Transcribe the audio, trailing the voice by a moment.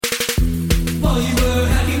While you were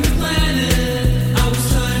hacking the planet, I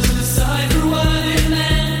was trying to decipher what it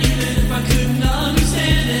meant. Even if I couldn't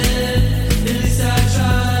understand it, at least I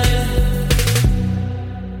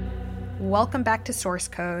tried. Welcome back to Source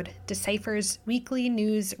Code, Decipher's weekly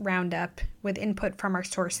news roundup with input from our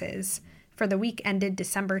sources for the week ended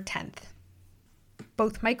December 10th.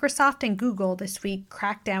 Both Microsoft and Google this week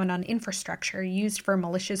cracked down on infrastructure used for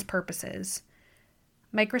malicious purposes.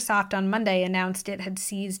 Microsoft on Monday announced it had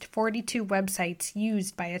seized 42 websites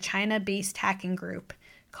used by a China-based hacking group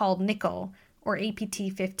called Nickel, or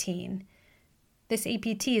APT-15. This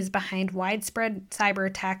APT is behind widespread cyber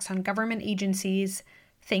attacks on government agencies,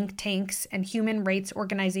 think tanks, and human rights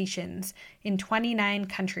organizations in 29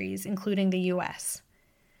 countries, including the U.S.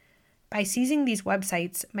 By seizing these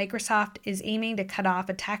websites, Microsoft is aiming to cut off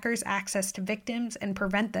attackers' access to victims and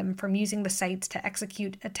prevent them from using the sites to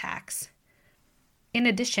execute attacks. In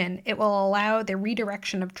addition, it will allow the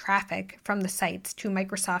redirection of traffic from the sites to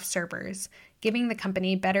Microsoft servers, giving the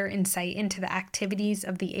company better insight into the activities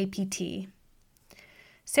of the APT.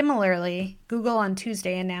 Similarly, Google on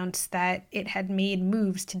Tuesday announced that it had made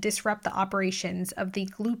moves to disrupt the operations of the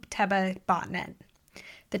Glupteba botnet.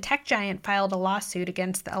 The tech giant filed a lawsuit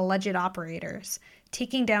against the alleged operators,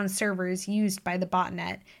 taking down servers used by the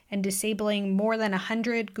botnet and disabling more than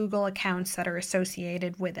 100 Google accounts that are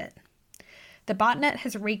associated with it. The botnet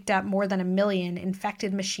has raked up more than 1 million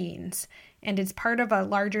infected machines and is part of a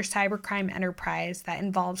larger cybercrime enterprise that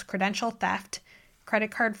involves credential theft,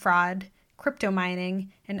 credit card fraud, crypto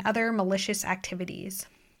mining, and other malicious activities.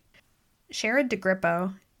 Sherrod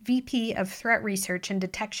DeGrippo, VP of Threat Research and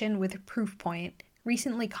Detection with Proofpoint,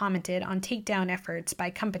 recently commented on takedown efforts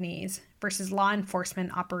by companies versus law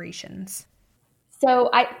enforcement operations.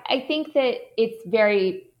 So I think that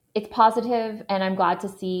it's positive, and I'm glad to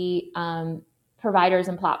see providers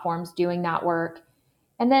and platforms doing that work.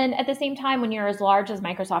 And then at the same time, when you're as large as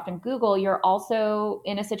Microsoft and Google, you're also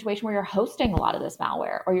in a situation where you're hosting a lot of this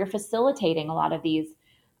malware, or you're facilitating a lot of these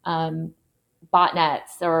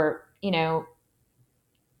botnets, or,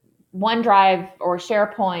 OneDrive or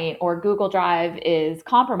SharePoint or Google Drive is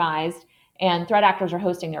compromised and threat actors are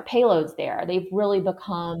hosting their payloads there. They've really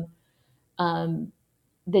become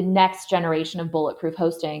the next generation of bulletproof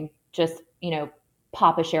hosting. Just,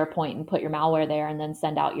 pop a SharePoint and put your malware there and then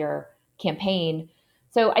send out your campaign.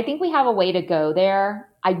 So I think we have a way to go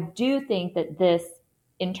there. I do think that this,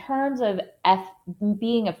 in terms of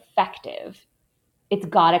being effective, it's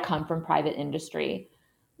got to come from private industry.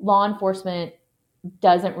 Law enforcement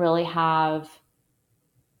doesn't really have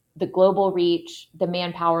the global reach, the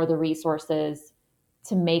manpower, the resources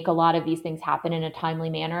to make a lot of these things happen in a timely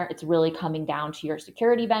manner. It's really coming down to your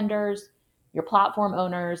security vendors, your platform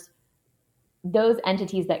owners, those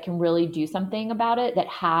entities that can really do something about it, that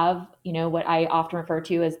have, what I often refer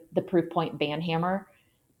to as the Proofpoint ban hammer.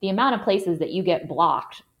 The amount of places that you get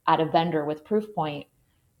blocked at a vendor with Proofpoint,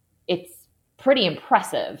 it's pretty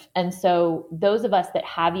impressive. And so those of us that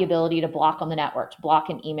have the ability to block on the network, to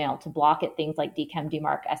block an email, to block at things like DKIM,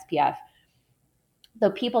 DMARC, SPF,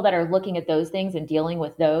 the people that are looking at those things and dealing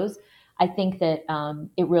with those, I think that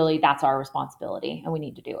that's our responsibility, and we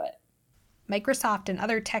need to do it. Microsoft and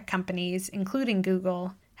other tech companies, including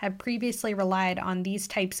Google, have previously relied on these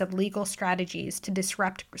types of legal strategies to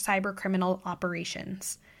disrupt cybercriminal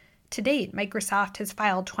operations. To date, Microsoft has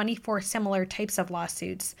filed 24 similar types of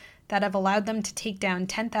lawsuits that have allowed them to take down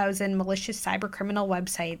 10,000 malicious cybercriminal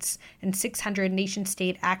websites and 600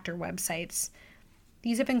 nation-state actor websites.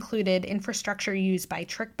 These have included infrastructure used by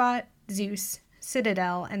TrickBot, Zeus,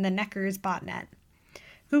 Citadel, and the Neckers botnet.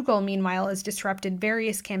 Google, meanwhile, has disrupted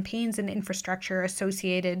various campaigns and infrastructure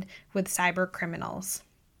associated with cyber criminals.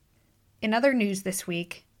 In other news this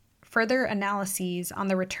week, further analyses on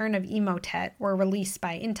the return of Emotet were released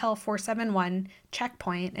by Intel 471, Check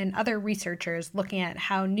Point, and other researchers looking at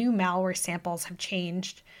how new malware samples have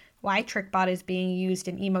changed, why TrickBot is being used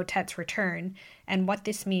in Emotet's return, and what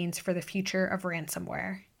this means for the future of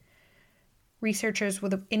ransomware. Researchers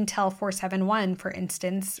with Intel 471, for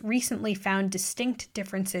instance, recently found distinct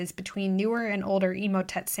differences between newer and older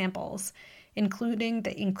Emotet samples, including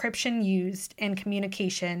the encryption used and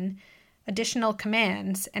communication, additional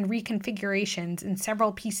commands, and reconfigurations in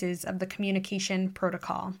several pieces of the communication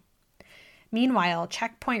protocol. Meanwhile,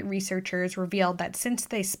 Check Point researchers revealed that since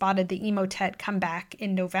they spotted the Emotet comeback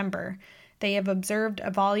in November, they have observed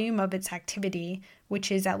a volume of its activity which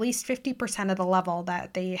is at least 50% of the level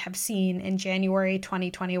that they have seen in January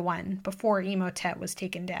 2021, before Emotet was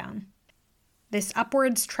taken down. This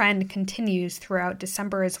upwards trend continues throughout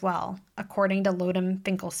December as well, according to Lodem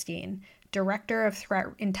Finkelstein, Director of Threat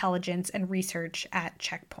Intelligence and Research at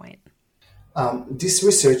Check Point. This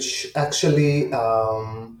research actually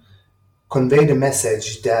conveyed a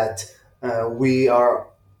message that we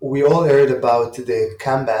all heard about the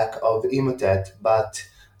comeback of Emotet, but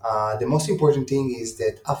the most important thing is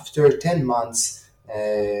that after 10 months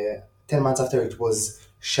after it was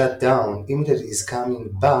shut down, Emotet is coming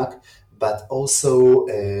back, but also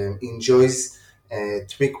enjoys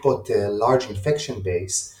TrickBot large infection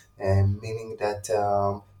base, meaning that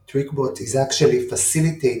TrickBot is actually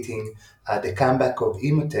facilitating the comeback of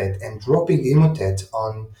Emotet and dropping Emotet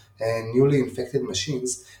on newly infected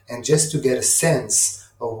machines. And just to get a sense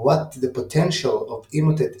of what the potential of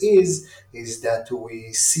Emotet is that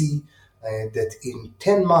we see that in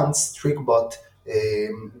 10 months, TrickBot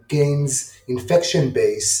gains infection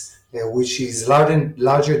base, which is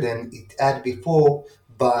larger than it had before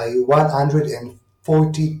by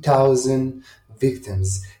 140,000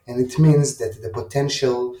 victims. And it means that the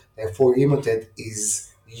potential for Emotet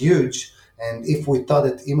is huge. And if we thought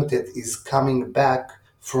that Emotet is coming back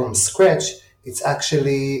from scratch, it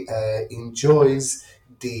actually enjoys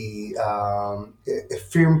the a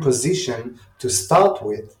firm position to start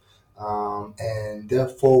with. And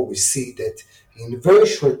therefore we see that in a very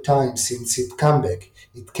short time since it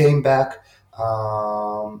came back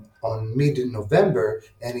on mid-November,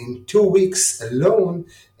 and in 2 weeks alone,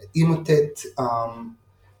 Emotet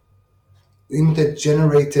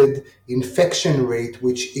generated infection rate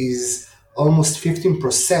which is almost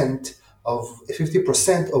 50% of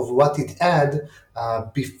what it had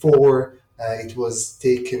before it was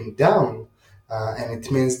taken down, and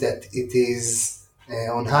it means that it is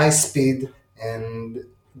on high speed. And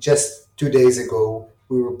just 2 days ago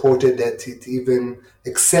we reported that it even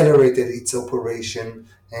accelerated its operation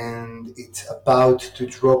and it's about to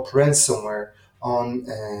drop ransomware on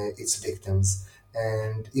its victims.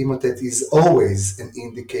 And Emotet is always an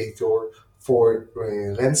indicator for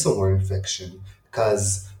ransomware infection,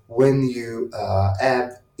 because when you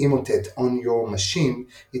have Emotet on your machine,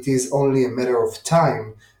 it is only a matter of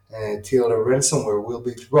time till a ransomware will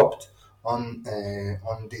be dropped on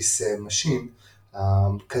this machine,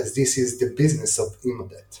 because this is the business of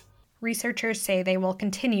Emotet. Researchers say they will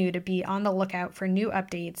continue to be on the lookout for new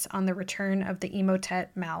updates on the return of the Emotet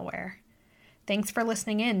malware. Thanks for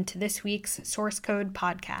listening in to this week's Source Code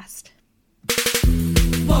podcast.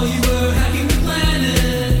 While you were hacking the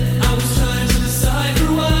planet